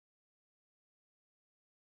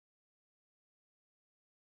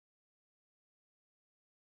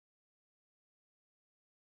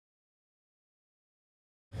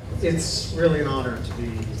It's really an honor to be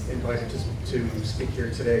invited to speak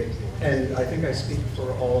here today. And I think I speak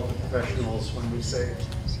for all of the professionals when we say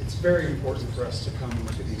it's very important for us to come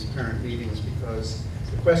to these parent meetings, because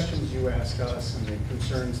the questions you ask us and the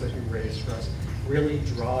concerns that you raise for us really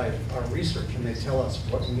drive our research, and they tell us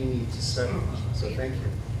what we need to study. So thank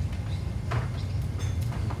you.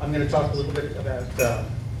 I'm going to talk a little bit about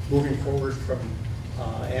moving forward from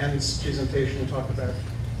Anne's presentation, talk about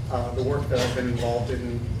the work that I've been involved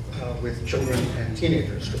in with children and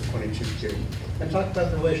teenagers with 22q, and talk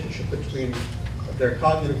about the relationship between their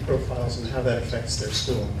cognitive profiles and how that affects their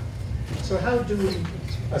schooling. So how do we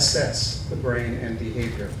assess the brain and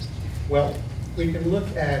behavior? Well, we can look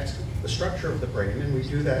at the structure of the brain, and we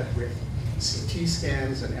do that with CT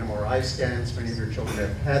scans and MRI scans. Many of your children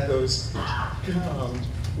have had those.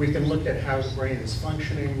 We can look at how the brain is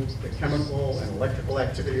functioning, the chemical and electrical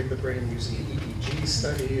activity of the brain using EEG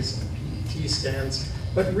studies and PET scans.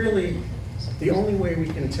 But really, the only way we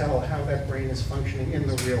can tell how that brain is functioning in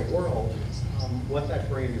the real world, what that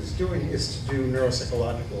brain is doing, is to do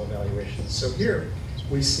neuropsychological evaluations. So here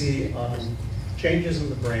we see changes in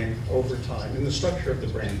the brain over time, in the structure of the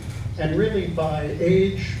brain. And really by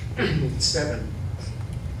age 7,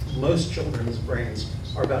 most children's brains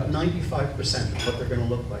are about 95% of what they're going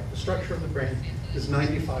to look like. The structure of the brain is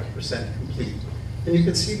 95% complete. And you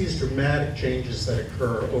can see these dramatic changes that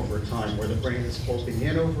occur over time, where the brain is folding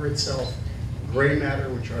in over itself. Gray matter,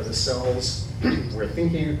 which are the cells where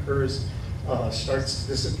thinking occurs, starts to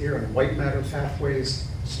disappear, and white matter pathways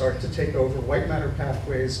start to take over. White matter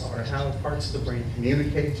pathways are how parts of the brain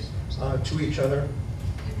communicate to each other.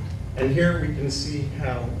 And here we can see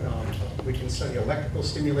how we can study electrical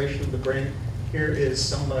stimulation of the brain. Here is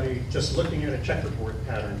somebody just looking at a checkerboard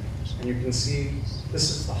pattern, and you can see this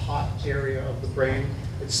is the hot area of the brain.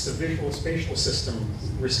 It's the visual spatial system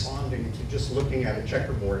responding to just looking at a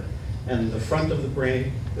checkerboard. And the front of the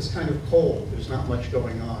brain is kind of cold. There's not much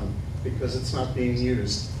going on because it's not being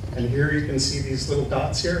used. And here you can see these little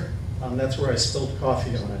dots here. That's where I spilled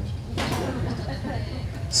coffee on it.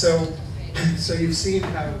 So you've seen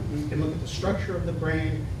how we can look at the structure of the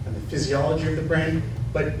brain and the physiology of the brain,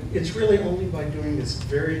 but it's really only by doing this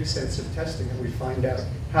very extensive testing that we find out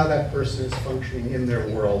how that person is functioning in their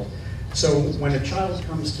world. So when a child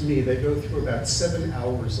comes to me, they go through about 7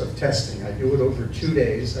 hours of testing. I do it over 2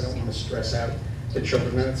 days. I don't want to stress out the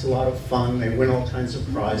children, and it's a lot of fun. They win all kinds of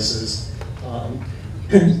prizes.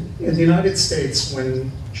 In the United States,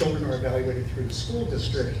 when children are evaluated through the school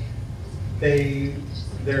district,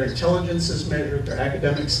 their intelligence is measured, their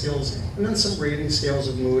academic skills, and then some rating scales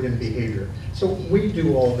of mood and behavior. So we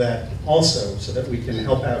do all that also so that we can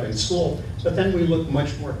help out in school, but then we look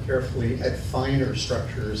much more carefully at finer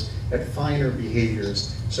structures, at finer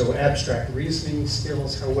behaviors. So abstract reasoning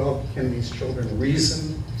skills, how well can these children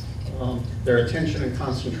reason, their attention and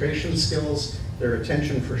concentration skills, their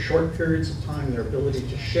attention for short periods of time, their ability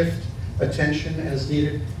to shift attention as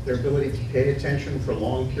needed, their ability to pay attention for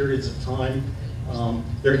long periods of time,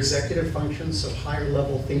 their executive functions, so higher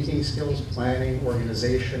level thinking skills, planning,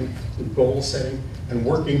 organization, goal setting, and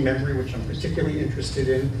working memory, which I'm particularly interested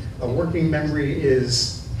in. Working memory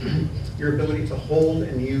is your ability to hold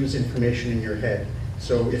and use information in your head.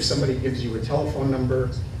 So if somebody gives you a telephone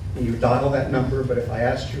number, and you dial that number, but if I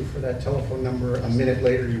asked you for that telephone number a minute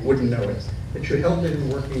later, you wouldn't know it. But you held it in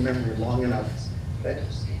working memory long enough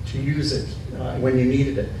to use it when you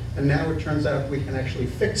needed it. And now it turns out we can actually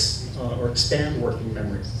fix or expand working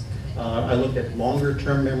memory. I look at longer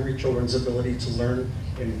term memory, children's ability to learn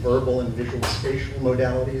in verbal and visual spatial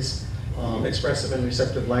modalities, expressive and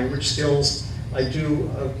receptive language skills. I do,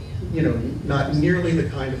 not nearly the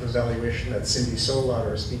kind of evaluation that Cindy Solot,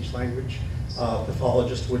 or a speech language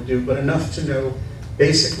pathologist, would do, but enough to know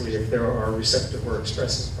basically if there are receptive or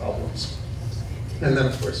expressive problems. And then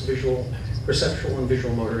of course perceptual and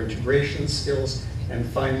visual motor integration skills, and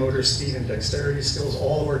fine motor speed and dexterity skills.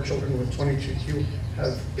 All of our children with 22q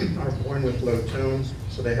are born with low tone,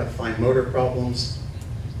 so they have fine motor problems.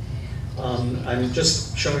 I'm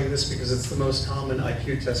just showing this because it's the most common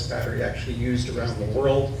IQ test battery actually used around the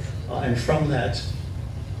world, and from that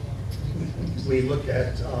we look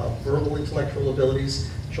at verbal intellectual abilities,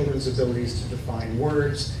 children's abilities to define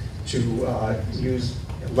words, to use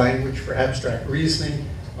language for abstract reasoning,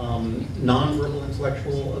 nonverbal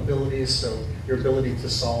intellectual abilities, so your ability to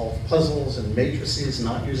solve puzzles and matrices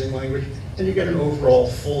not using language, and you get an overall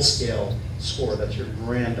full-scale score. That's your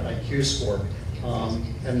grand IQ score.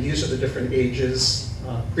 And these are the different ages,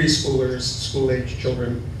 preschoolers, school-age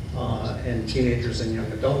children, and teenagers and young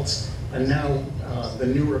adults. And now the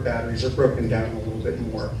newer batteries are broken down a little bit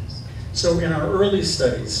more. So in our early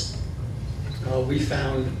studies, we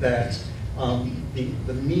found that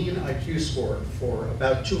the mean IQ score for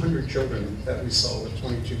about 200 children that we saw with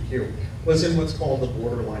 22q was in what's called the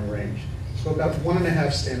borderline range. So about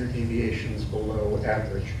 1.5 standard deviations below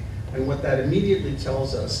average. And what that immediately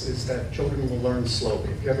tells us is that children will learn slowly.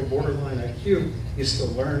 If you have a borderline IQ, you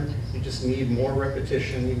still learn, you just need more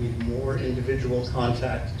repetition, you need more individual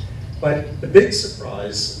contact. But the big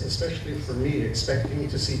surprise, especially for me, expecting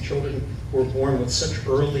to see children who were born with such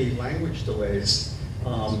early language delays,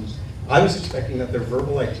 I was expecting that their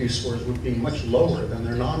verbal IQ scores would be much lower than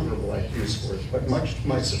their nonverbal IQ scores. But much to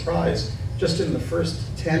my surprise, just in the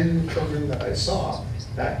first 10 children that I saw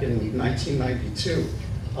back in 1992,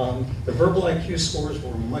 the verbal IQ scores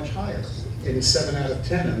were much higher, in 7 out of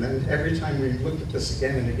 10. And then every time we looked at this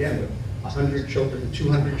again and again with 100 children,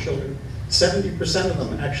 200 children, 70% of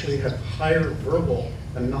them actually have higher verbal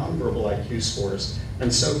than nonverbal IQ scores.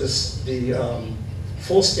 And so the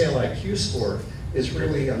full-scale IQ score is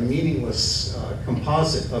really a meaningless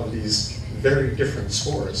composite of these very different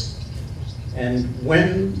scores. And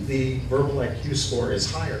when the verbal IQ score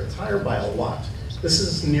is higher, it's higher by a lot. This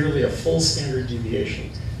is nearly a full standard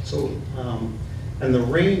deviation. So, and the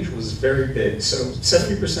range was very big. So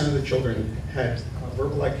 70% of the children had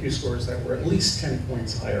verbal IQ scores that were at least 10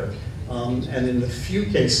 points higher. And in the few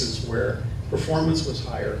cases where performance was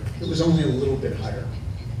higher, it was only a little bit higher.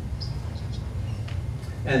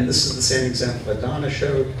 And this is the same example that Donna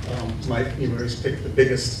showed. Mike, you always picked the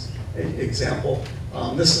biggest example.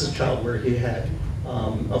 This is a child where he had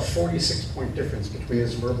a 46-point difference between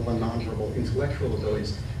his verbal and nonverbal intellectual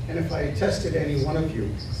abilities. And if I tested any one of you,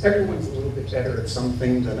 everyone's a little bit better at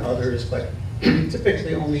something than others, but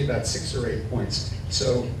typically only about 6 or 8 points.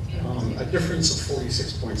 So a difference of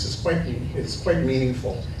 46 points is quite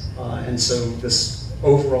meaningful. And so this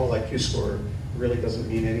overall IQ score really doesn't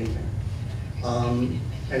mean anything.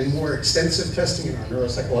 And more extensive testing in our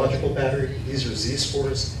neuropsychological battery, these are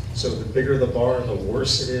Z-scores. So the bigger the bar, the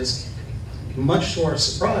worse it is. Much to our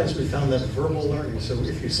surprise, we found that verbal learning, so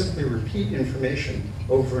if you simply repeat information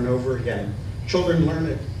over and over again, children learn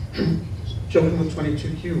it, children with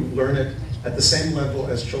 22q learn it at the same level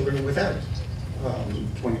as children without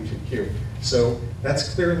 22q. So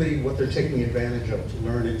that's clearly what they're taking advantage of to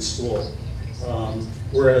learn in school.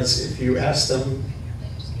 Whereas if you ask them,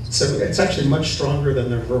 so it's actually much stronger than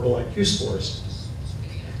their verbal IQ scores.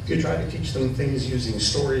 If you try to teach them things using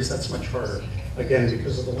stories, that's much harder. Again,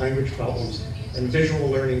 because of the language problems, and visual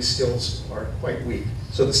learning skills are quite weak.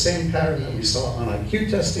 So the same pattern that we saw on IQ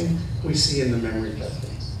testing, we see in the memory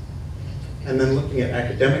testing. And then looking at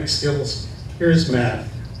academic skills, here's math,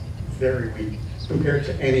 very weak compared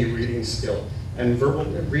to any reading skill. And verbal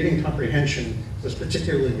reading comprehension was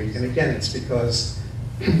particularly weak. And again, it's because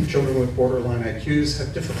children with borderline IQs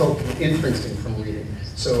have difficulty inferencing from reading.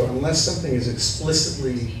 So unless something is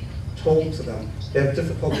explicitly told to them, they have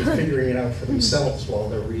difficulty figuring it out for themselves while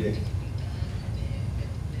they're reading.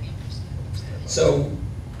 So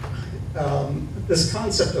this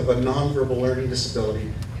concept of a nonverbal learning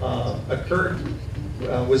disability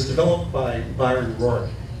was developed by Byron Roark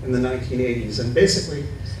in the 1980s. And basically,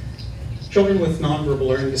 children with nonverbal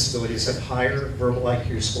learning disabilities have higher verbal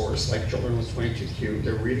IQ scores, like children with 22q.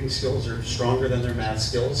 Their reading skills are stronger than their math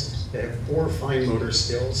skills. They have poor fine motor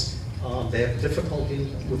skills. They have difficulty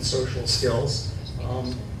with social skills,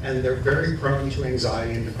 and they're very prone to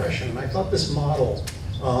anxiety and depression. And I thought this model,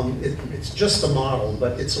 it's just a model,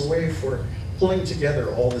 but it's a way for pulling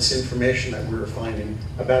together all this information that we were finding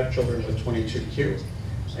about children with 22q.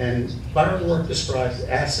 And Byron Roark describes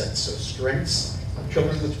assets, so strengths of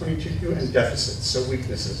children with 22q, and deficits, so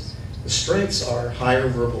weaknesses. The strengths are higher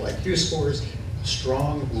verbal IQ scores,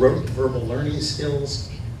 strong rote verbal learning skills,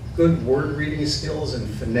 good word reading skills and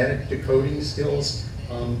phonetic decoding skills,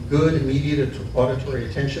 good immediate auditory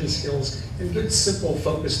attention skills, and good simple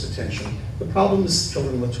focused attention. The problems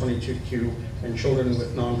children with 22q and children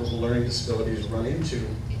with nonverbal learning disabilities run into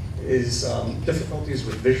is difficulties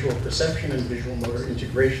with visual perception and visual motor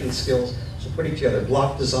integration skills, so putting together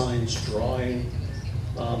block designs, drawing,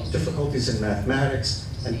 difficulties in mathematics,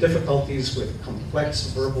 and difficulties with complex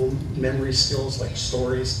verbal memory skills like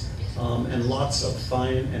stories, and lots of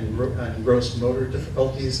fine and gross motor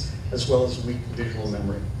difficulties, as well as weak visual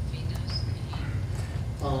memory.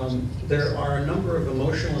 There are a number of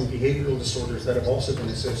emotional and behavioral disorders that have also been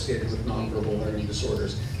associated with nonverbal learning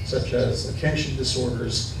disorders, such as attention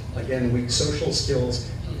disorders, again, weak social skills,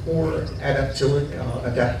 poor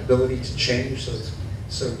adaptability to change.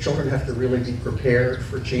 So children have to really be prepared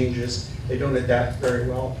for changes. They don't adapt very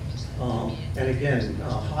well. And again,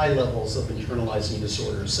 high levels of internalizing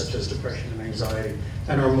disorders such as depression and anxiety.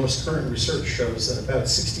 And our most current research shows that about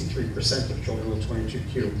 63% of children with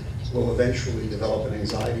 22q will eventually develop an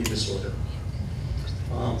anxiety disorder.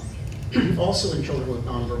 Also in children with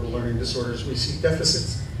nonverbal learning disorders, we see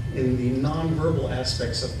deficits in the nonverbal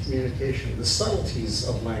aspects of communication, the subtleties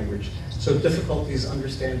of language. So difficulties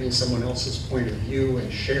understanding someone else's point of view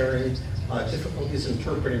and sharing, difficulties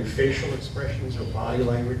interpreting facial expressions or body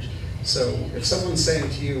language. So if someone's saying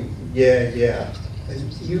to you, yeah, then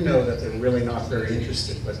you know that they're really not very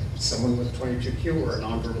interested, but someone with 22q or a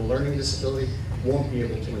nonverbal learning disability won't be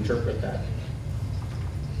able to interpret that.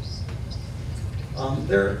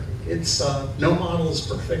 No model is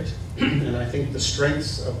perfect, and I think the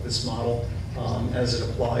strengths of this model as it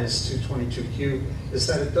applies to 22q is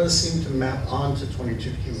that it does seem to map onto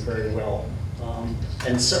 22q very well.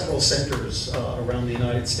 And several centers around the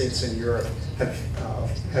United States and Europe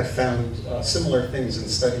have found similar things in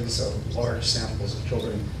studies of large samples of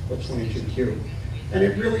children with 22q. And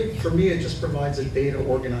it really, for me, it just provides a data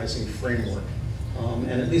organizing framework.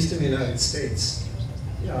 And at least in the United States,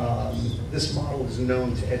 this model is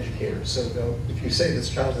known to educators. So if you say this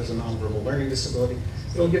child has a nonverbal learning disability,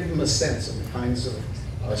 it'll give them a sense of the kinds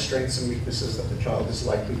of strengths and weaknesses that the child is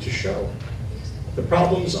likely to show. The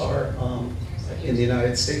problems are, in the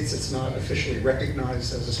United States, it's not officially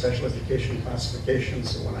recognized as a special education classification,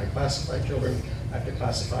 so when I classify children, I have to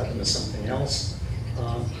classify them as something else.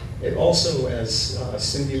 It also, as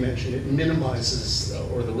Cindy mentioned, it minimizes,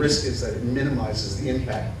 or the risk is that it minimizes the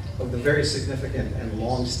impact of the very significant and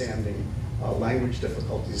long-standing language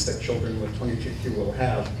difficulties that children with 22q will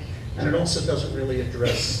have. And it also doesn't really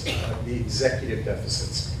address the executive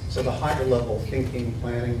deficits. So the higher level thinking,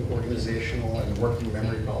 planning, organizational, and working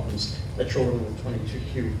memory problems that children with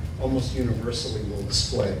 22q almost universally will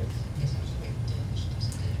display.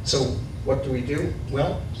 So what do we do?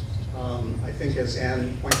 Well, I think as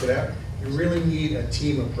Anne pointed out, you really need a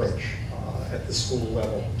team approach at the school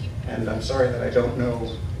level. And I'm sorry that I don't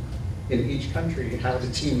know in each country how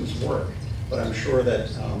the teams work, but I'm sure that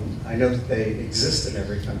I know that they exist in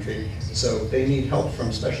every country. So they need help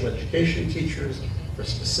from special education teachers for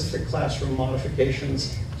specific classroom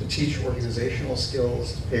modifications, to teach organizational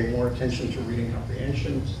skills, to pay more attention to reading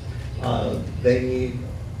comprehension. They need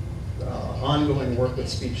ongoing work with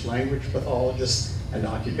speech-language pathologists and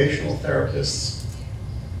occupational therapists.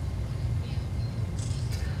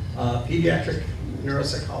 Pediatric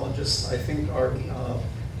neuropsychologists, I think, are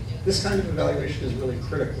this kind of evaluation is really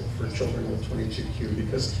critical for children with 22q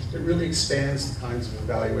because it really expands the kinds of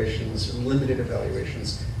evaluations, limited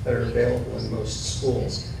evaluations, that are available in most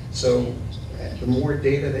schools. So the more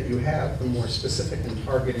data that you have, the more specific and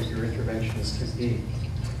targeted your interventions can be.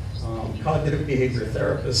 Cognitive behavior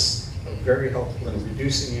therapists are very helpful in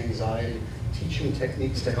reducing anxiety, teaching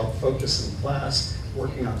techniques to help focus in class,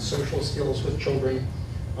 working on social skills with children.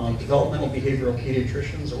 Developmental behavioral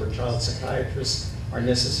pediatricians or child psychiatrists are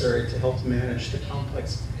necessary to help manage the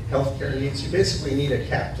complex healthcare needs. You basically need a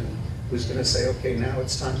captain who's going to say, okay, now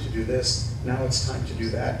it's time to do this, now it's time to do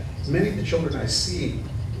that. Many of the children I see,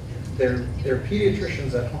 their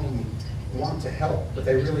pediatricians at home want to help, but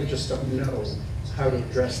they really just don't know how to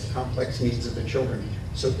address the complex needs of the children.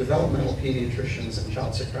 So developmental pediatricians and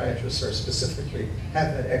child psychiatrists are specifically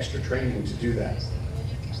have that extra training to do that.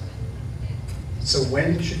 So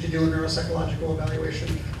when should you do a neuropsychological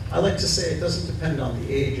evaluation? I like to say it doesn't depend on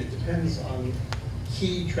the age, it depends on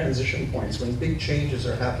key transition points, when big changes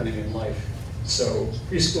are happening in life. So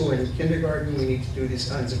preschool and kindergarten, we need to do these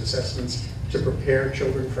kinds of assessments to prepare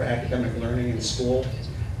children for academic learning in school.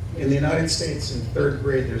 In the United States, in third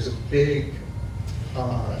grade, there's a big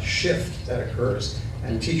shift that occurs,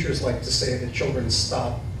 and teachers like to say that children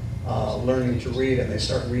stop learning to read and they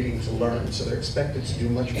start reading to learn. So they're expected to do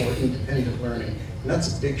much more independent learning. And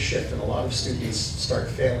that's a big shift, and a lot of students start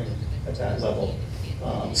failing at that level.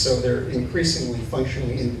 So they're increasingly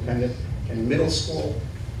functionally independent. In middle school,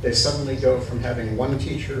 they suddenly go from having one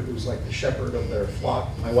teacher who's like the shepherd of their flock.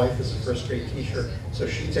 My wife is a first grade teacher, so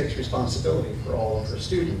she takes responsibility for all of her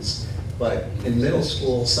students. But in middle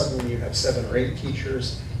school, suddenly you have 7 or 8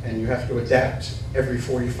 teachers, and you have to adapt every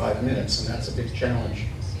 45 minutes, and that's a big challenge.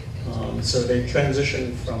 So they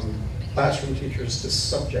transition from classroom teachers to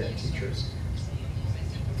subject teachers.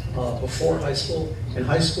 Before high school, in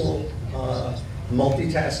high school,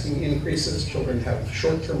 multitasking increases. Children have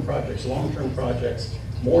short-term projects, long-term projects,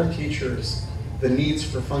 more teachers. The needs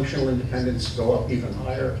for functional independence go up even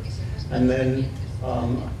higher. And then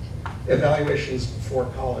evaluations before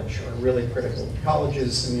college are really critical.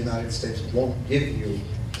 Colleges in the United States won't give you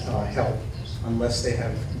help unless they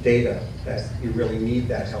have data that you really need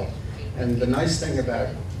that help. And the nice thing about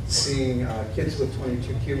seeing kids with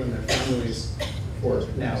 22q and their families for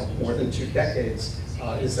now more than 2 decades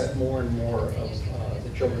is that more and more of the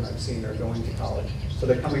children I've seen are going to college. So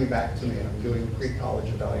they're coming back to me, and I'm doing pre-college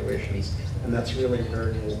evaluations, and that's really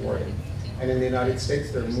very rewarding. And in the United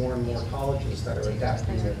States, there are more and more colleges that are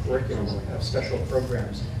adapting their curriculum and have special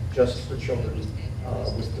programs just for children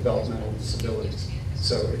with developmental disabilities.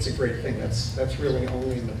 So it's a great thing. That's really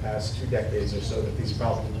only in the past 2 decades or so that these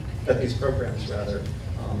programs have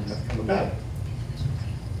come about.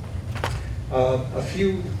 A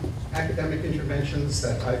few academic interventions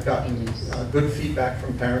that I've gotten good feedback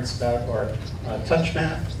from parents about are touch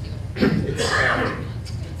math.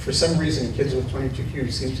 For some reason, kids with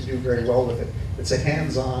 22q seem to do very well with it. It's a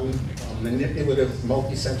hands-on, manipulative,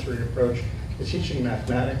 multi-sensory approach to teaching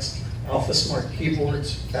mathematics. AlphaSmart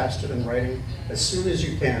keyboards, faster than writing. As soon as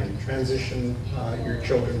you can, transition your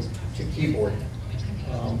children to keyboard.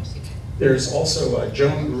 There's also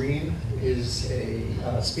Joan Green, is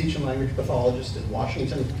a speech and language pathologist in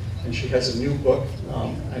Washington, and she has a new book.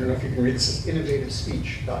 I don't know if you can read this, it's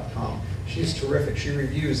innovativespeech.com. She's terrific. She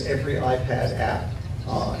reviews every iPad app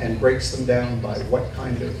and breaks them down by what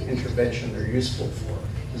kind of intervention they're useful for.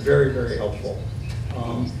 Very, very helpful.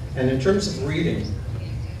 And in terms of reading,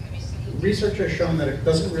 research has shown that it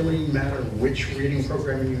doesn't really matter which reading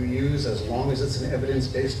program you use as long as it's an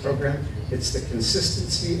evidence-based program. It's the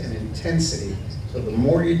consistency and intensity. So the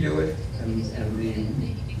more you do it and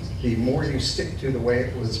the more you stick to the way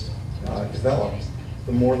it was developed,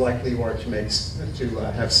 the more likely you are to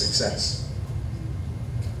have success.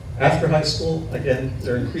 After high school, again,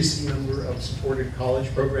 there are an increasing number of supported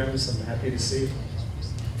college programs I'm happy to see.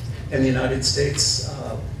 In the United States,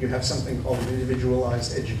 you have something called an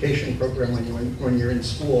individualized education program when you're in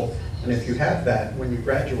school. And if you have that, when you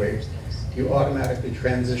graduate, you automatically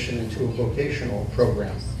transition into a vocational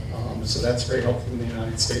program. So that's very helpful in the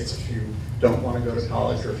United States if you don't want to go to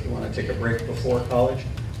college or if you want to take a break before college.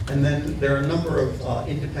 And then there are a number of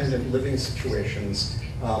independent living situations.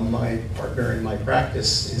 My partner in my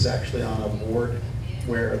practice is actually on a board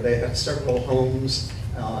where they have several homes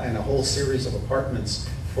and a whole series of apartments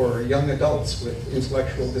for young adults with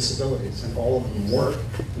intellectual disabilities, and all of them work,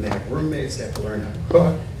 and they have roommates, they have to learn how to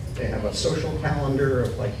cook, they have a social calendar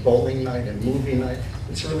of like bowling night and movie night.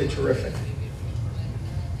 It's really terrific.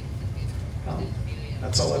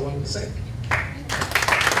 That's all I wanted to say.